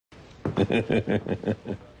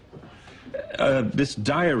This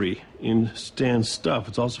diary in Stan's stuff,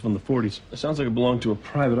 it's also from the 40s. It sounds like it belonged to a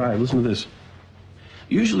private eye. Listen to this.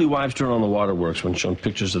 Usually wives turn on the waterworks when shown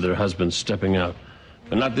pictures of their husbands stepping out.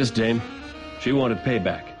 But not this dame. She wanted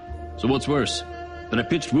payback. So what's worse? That I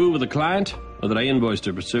pitched woo with a client, or that I invoiced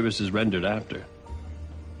her for services rendered after?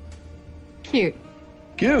 Cute.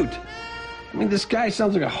 Cute? I mean, this guy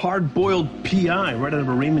sounds like a hard-boiled PI right out of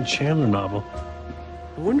a Raymond Chandler novel.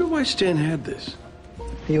 I wonder why Stan had this.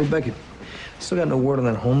 Hey, yo, Beckett. Still got no word on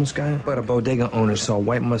that homeless guy? But a bodega owner saw a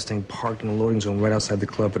white Mustang parked in the loading zone right outside the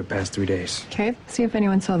club for the past 3 days. Okay, see if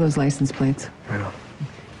anyone saw those license plates. Right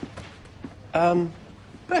on.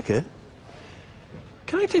 Becca,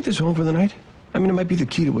 can I take this home for the night? I mean, it might be the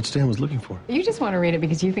key to what Stan was looking for. You just want to read it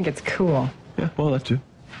because you think it's cool. Yeah, well, that too.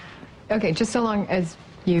 Okay, just so long as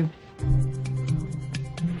you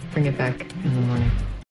bring it back in the morning.